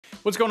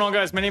What's going on,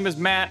 guys? My name is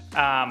Matt.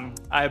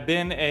 I've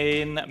been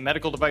in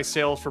medical device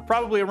sales for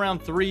probably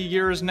around 3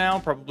 years now,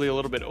 probably a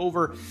little bit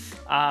over.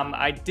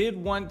 I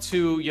did want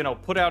to,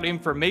 put out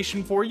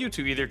information for you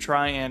to either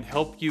try and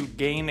help you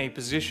gain a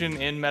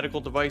position in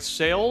medical device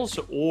sales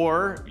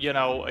or,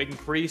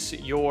 increase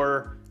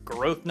your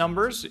growth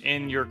numbers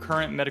in your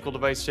current medical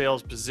device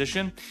sales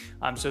position.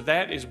 So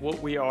that is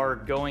what we are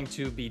going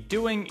to be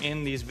doing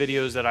in these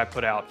videos that I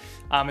put out.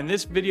 In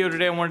this video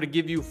today, I wanted to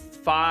give you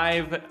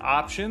 5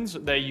 options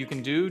that you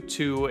can do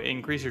to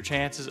increase your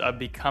chances of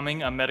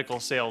becoming a medical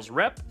sales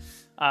rep.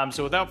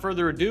 So without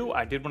further ado,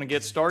 I did want to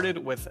get started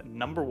with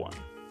number 1.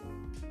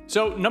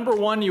 So number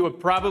 1, you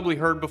have probably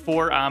heard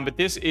before, but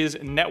this is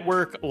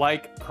network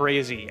like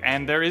crazy.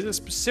 And there is a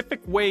specific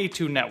way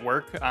to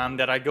network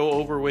that I go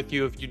over with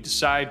you if you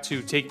decide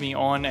to take me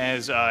on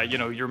as,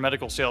 your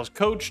medical sales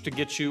coach to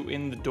get you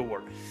in the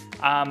door.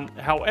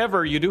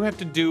 However, you do have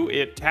to do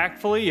it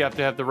tactfully. You have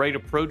to have the right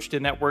approach to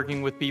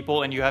networking with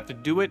people, and you have to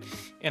do it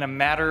in a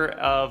manner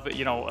of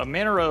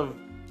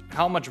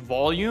how much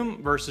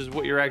volume versus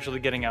what you're actually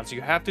getting out. So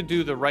you have to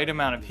do the right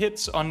amount of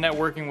hits on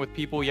networking with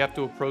people. You have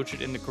to approach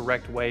it in the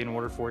correct way in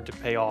order for it to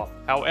pay off.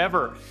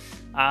 However,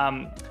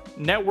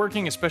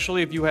 networking,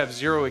 especially if you have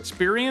zero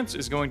experience,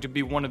 is going to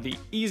be one of the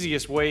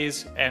easiest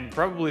ways and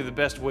probably the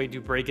best way to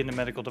break into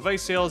medical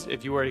device sales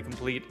if you are a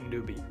complete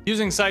newbie.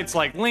 Using sites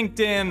like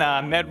LinkedIn,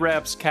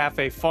 MedReps,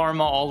 Cafe Pharma,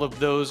 all of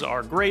those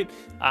are great.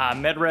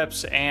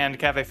 MedReps and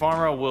Cafe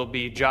Pharma will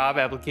be job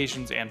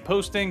applications and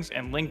postings,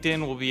 and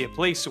LinkedIn will be a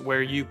place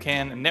where you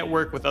can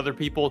network with other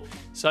people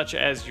such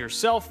as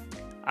yourself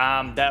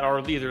that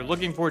are either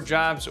looking for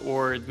jobs,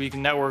 or we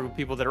can network with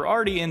people that are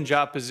already in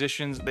job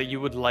positions that you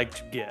would like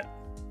to get.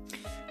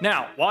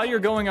 Now, while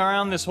you're going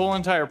around this whole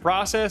entire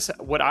process,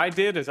 what I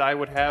did is I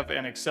would have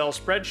an Excel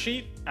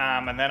spreadsheet,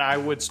 and then I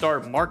would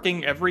start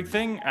marking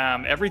everything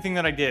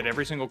that I did,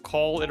 every single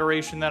call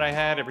iteration that I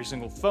had, every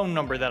single phone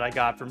number that I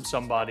got from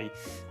somebody.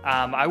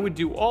 I would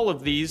do all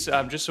of these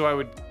just so I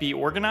would be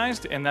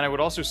organized, and then I would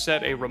also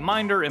set a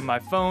reminder in my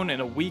phone in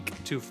a week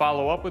to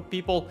follow up with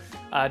people,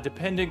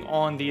 depending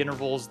on the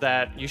intervals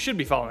that you should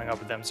be following up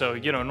with them. So,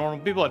 normal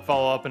people, I'd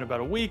follow up in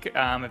about a week.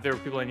 If there were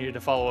people I needed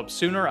to follow up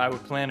sooner, I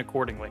would plan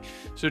accordingly.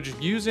 So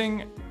just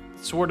using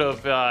sort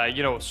of,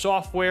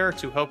 software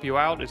to help you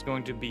out is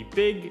going to be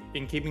big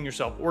in keeping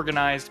yourself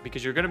organized,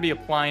 because you're going to be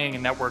applying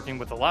and networking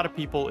with a lot of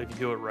people if you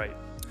do it right.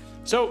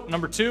 So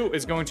number 2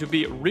 is going to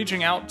be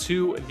reaching out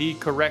to the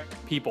correct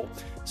people.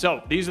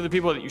 So these are the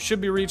people that you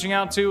should be reaching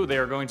out to. They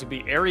are going to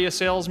be area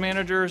sales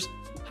managers,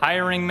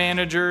 hiring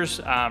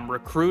managers,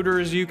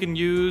 recruiters you can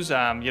use.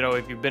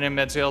 If you've been in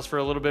med sales for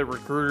a little bit,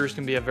 recruiters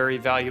can be a very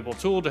valuable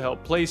tool to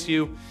help place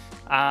you.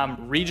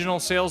 Regional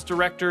sales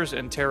directors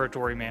and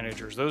territory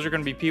managers. Those are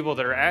going to be people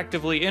that are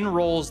actively in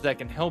roles that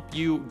can help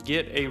you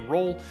get a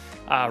role.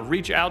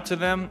 Reach out to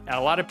them. And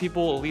a lot of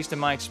people, at least in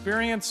my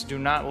experience, do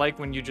not like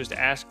when you just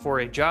ask for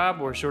a job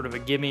or sort of a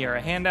gimme or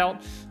a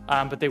handout,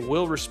 but they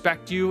will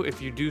respect you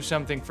if you do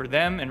something for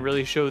them and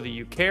really show that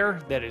you care,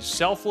 that is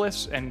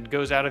selfless and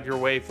goes out of your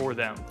way for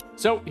them.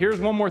 So here's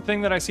one more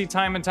thing that I see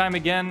time and time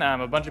again.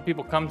 A bunch of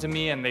people come to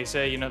me and they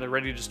say, they're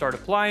ready to start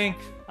applying,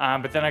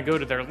 but then I go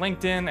to their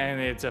LinkedIn and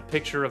it's a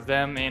picture of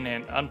them in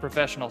an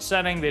unprofessional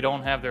setting. They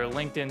don't have their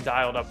LinkedIn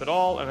dialed up at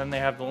all, and then they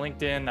have the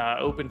LinkedIn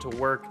open to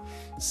work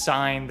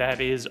sign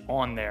that is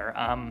on there.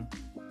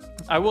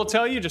 I will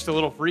tell you just a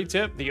little free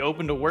tip. The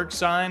open to work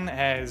sign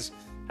has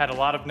had a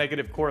lot of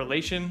negative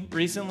correlation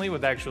recently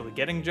with actually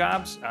getting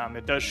jobs.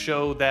 It does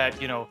show that,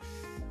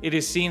 it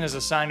is seen as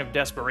a sign of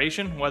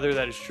desperation, whether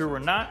that is true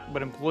or not,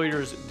 but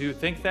employers do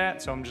think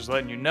that, so I'm just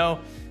letting you know.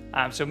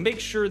 So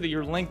make sure that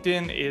your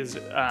LinkedIn is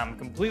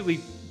completely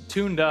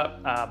tuned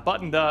up,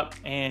 buttoned up,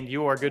 and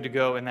you are good to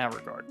go in that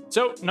regard.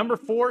 So number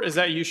 4 is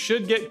that you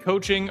should get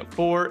coaching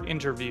for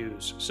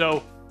interviews.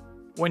 So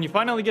when you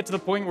finally get to the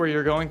point where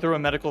you're going through a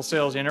medical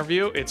sales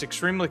interview, it's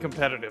extremely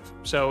competitive.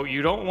 So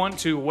you don't want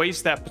to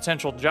waste that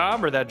potential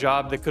job or that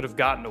job that could have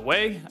gotten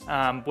away.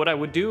 What I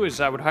would do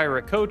is I would hire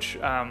a coach.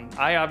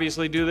 I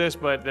obviously do this,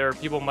 but there are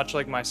people much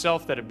like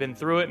myself that have been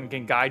through it and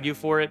can guide you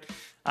for it.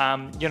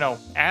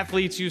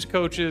 Athletes use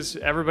coaches.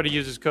 Everybody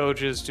uses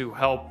coaches to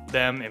help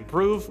them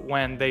improve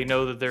when they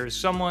know that there's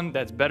someone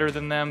that's better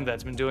than them,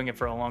 that's been doing it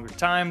for a longer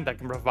time, that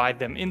can provide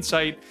them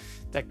insight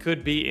that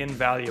could be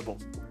invaluable.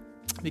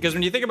 Because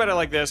when you think about it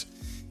like this,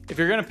 if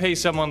you're going to pay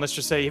someone, let's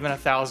just say even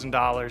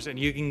 $1,000, and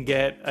you can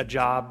get a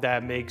job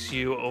that makes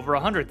you over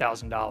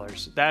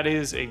 $100,000, that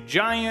is a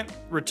giant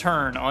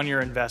return on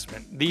your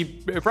investment.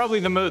 Probably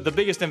the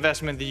biggest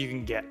investment that you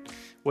can get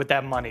with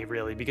that money,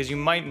 really, because you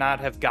might not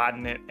have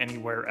gotten it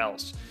anywhere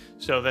else.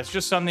 So that's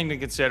just something to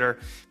consider,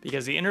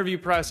 because the interview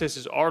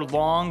processes are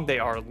long, they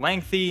are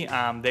lengthy,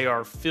 they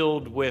are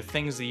filled with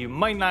things that you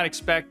might not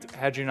expect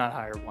had you not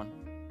hired one.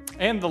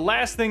 And the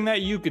last thing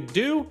that you could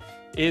do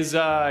is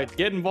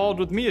get involved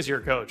with me as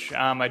your coach.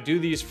 I do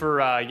these for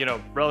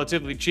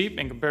relatively cheap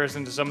in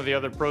comparison to some of the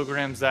other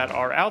programs that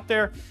are out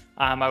there.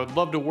 I would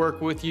love to work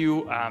with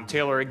you,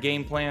 tailor a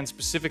game plan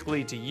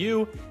specifically to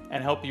you,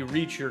 and help you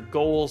reach your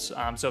goals.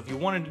 So if you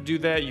wanted to do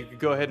that, you could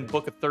go ahead and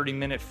book a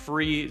 30-minute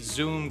free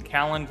Zoom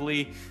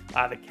Calendly.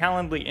 The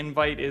Calendly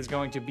invite is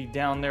going to be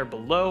down there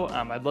below.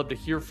 I'd love to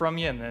hear from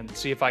you and then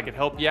see if I could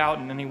help you out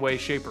in any way,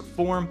 shape, or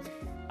form.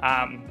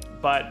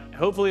 But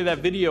hopefully that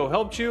video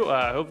helped you.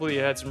 Hopefully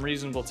you had some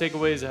reasonable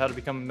takeaways of how to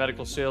become a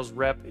medical sales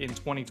rep in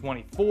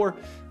 2024.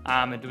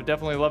 And would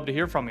definitely love to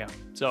hear from you.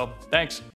 So thanks.